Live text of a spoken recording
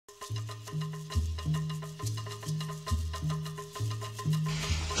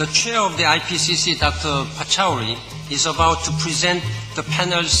The chair of the IPCC, Dr. Pachauri, is about to present the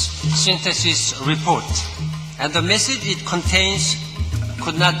panel's synthesis report, and the message it contains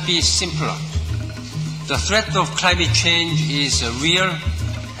could not be simpler. The threat of climate change is real,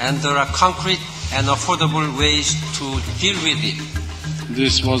 and there are concrete and affordable ways to deal with it.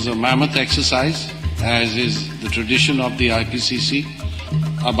 This was a mammoth exercise, as is the tradition of the IPCC.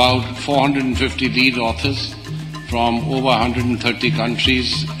 About 450 lead authors from over 130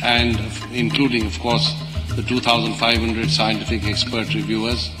 countries, and including, of course, the 2,500 scientific expert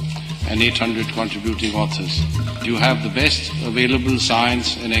reviewers and 800 contributing authors. You have the best available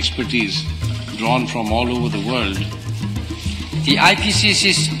science and expertise drawn from all over the world. The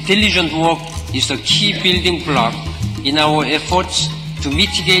IPCC's diligent work is a key building block in our efforts to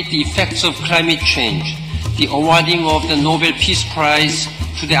mitigate the effects of climate change. The awarding of the Nobel Peace Prize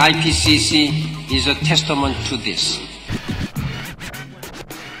to the IPCC is a testament to this.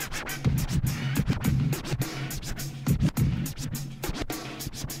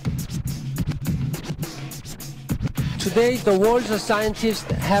 Today, the world's scientists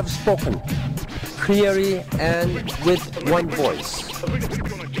have spoken clearly and with one voice.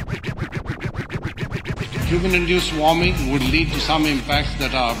 Human-induced warming would lead to some impacts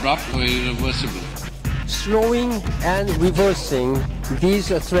that are abrupt or irreversible. Slowing and reversing these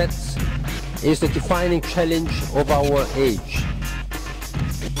threats is the defining challenge of our age.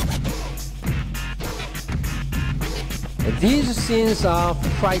 These scenes are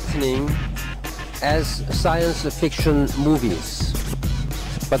frightening as science fiction movies,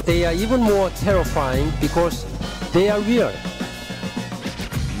 but they are even more terrifying because they are real.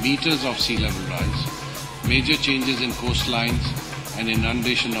 Meters of sea level rise, major changes in coastlines and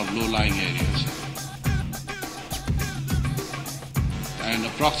inundation of low-lying areas, and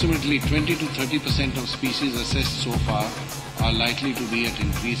approximately 20 to 30% of species assessed so far are likely to be at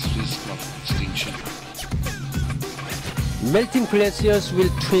increased risk of extinction. Melting glaciers will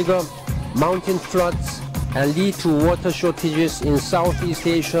trigger mountain floods and lead to water shortages in Southeast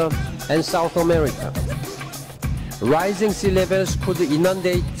Asia and South America. Rising sea levels could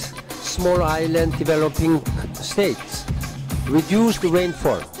inundate small island developing states. Reduced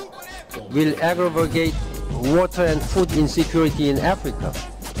rainfall will aggravate water and food insecurity in Africa.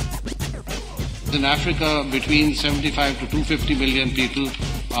 In Africa, between 75 to 250 million people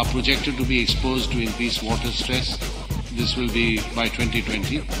are projected to be exposed to increased water stress. This will be by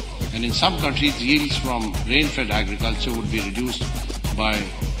 2020. And in some countries, yields from rain-fed agriculture would be reduced by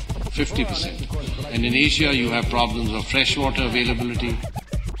 50%. And in Asia, you have problems of freshwater availability.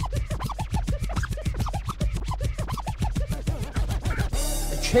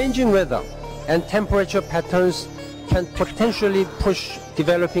 Changing weather and temperature patterns can potentially push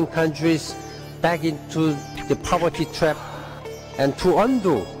developing countries back into the poverty trap and to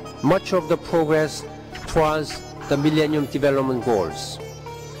undo much of the progress towards the Millennium Development Goals.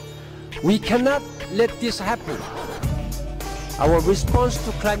 We cannot let this happen. Our response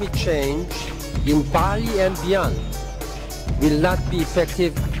to climate change in Bali and beyond will not be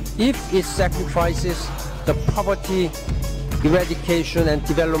effective if it sacrifices the poverty eradication and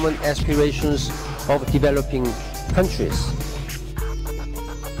development aspirations of developing countries.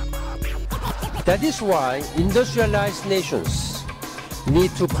 That is why industrialized nations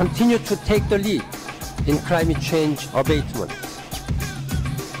need to continue to take the lead in climate change abatement.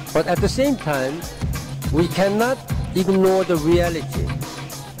 But at the same time, we cannot ignore the reality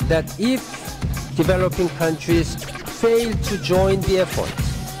that if developing countries fail to join the effort,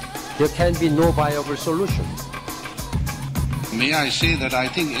 there can be no viable solution. May I say that I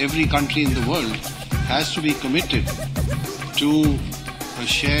think every country in the world has to be committed to a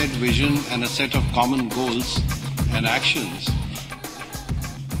shared vision and a set of common goals and actions.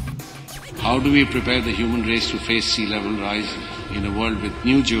 How do we prepare the human race to face sea level rise in a world with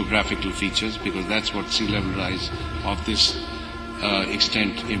new geographical features, because that's what sea level rise of this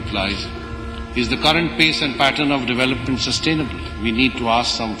extent implies. Is the current pace and pattern of development sustainable? We need to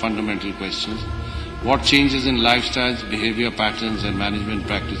ask some fundamental questions. What changes in lifestyles, behavior patterns and management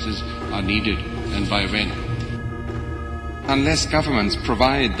practices are needed, and by when? Unless governments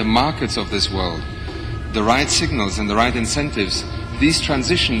provide the markets of this world the right signals and the right incentives, these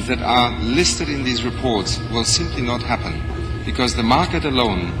transitions that are listed in these reports will simply not happen, because the market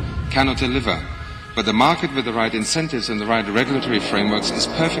alone cannot deliver. But the market with the right incentives and the right regulatory frameworks is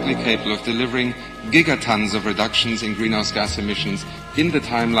perfectly capable of delivering gigatons of reductions in greenhouse gas emissions in the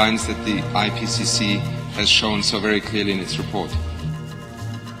timelines that the IPCC has shown so very clearly in its report.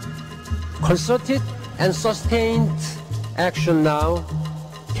 Concerted and sustained action now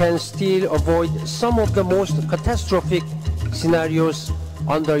can still avoid some of the most catastrophic scenarios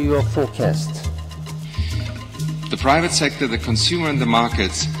under your forecast. The private sector, the consumer and the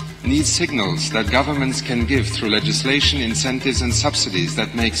markets need signals that governments can give through legislation, incentives and subsidies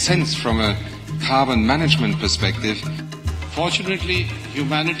that make sense from a carbon management perspective. Fortunately,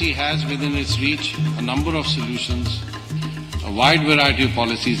 humanity has within its reach a number of solutions. A wide variety of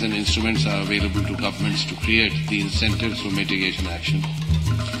policies and instruments are available to governments to create the incentives for mitigation action.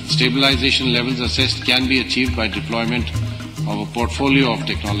 Stabilization levels assessed can be achieved by deployment of a portfolio of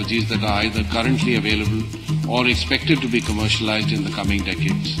technologies that are either currently available or expected to be commercialized in the coming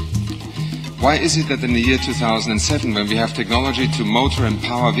decades. Why is it that in the year 2007, when we have technology to motor and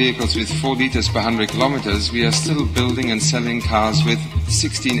power vehicles with 4 liters per 100 kilometers, we are still building and selling cars with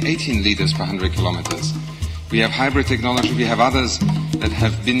 16, 18 liters per 100 kilometers? We have hybrid technology, we have others that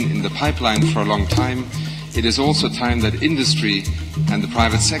have been in the pipeline for a long time. It is also time that industry and the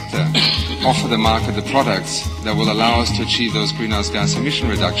private sector offer the market the products that will allow us to achieve those greenhouse gas emission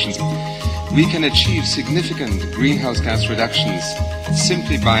reductions. We can achieve significant greenhouse gas reductions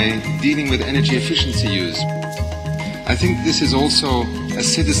simply by dealing with energy efficiency use. I think this is also a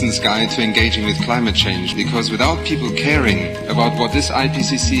citizen's guide to engaging with climate change, because without people caring about what this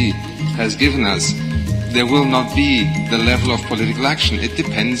IPCC has given us, there will not be the level of political action. It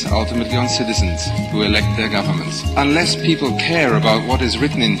depends ultimately on citizens who elect their governments. Unless people care about what is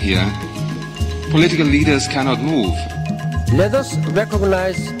written in here, political leaders cannot move. Let us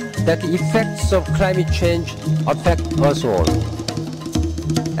recognize that the effects of climate change affect us all,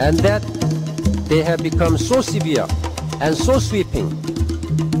 and that they have become so severe and so sweeping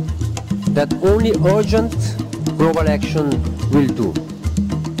that only urgent global action will do.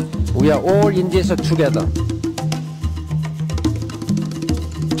 We are all in this together.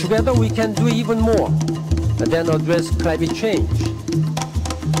 Together we can do even more than address climate change.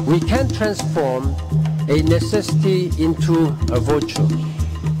 We can transform a necessity into a virtue.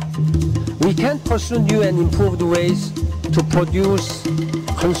 We can pursue new and improved ways to produce,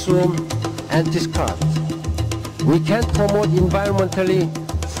 consume, and discard. We can promote environmentally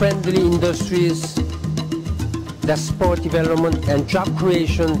friendly industries that spur development and job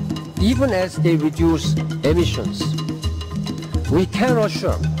creation even as they reduce emissions. We can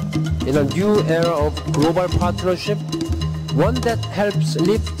usher in a new era of global partnership, one that helps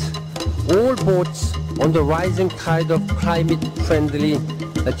lift all boats on the rising tide of climate-friendly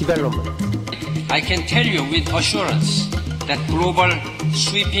development. I can tell you with assurance that global,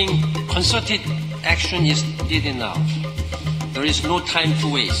 sweeping, concerted action is needed now. There is no time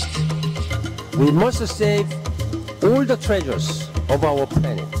to waste. We must save all the treasures of our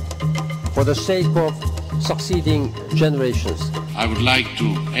planet for the sake of succeeding generations. I would like to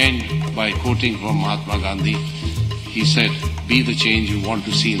end by quoting from Mahatma Gandhi. He said, "Be the change you want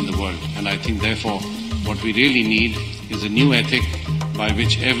to see in the world." And I think, therefore, what we really need is a new ethic by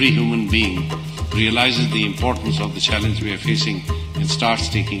which every human being realizes the importance of the challenge we are facing and starts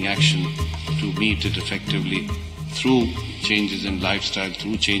taking action to meet it effectively through changes in lifestyle,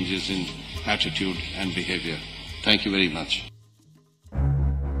 through changes in attitude and behavior. Thank you very much.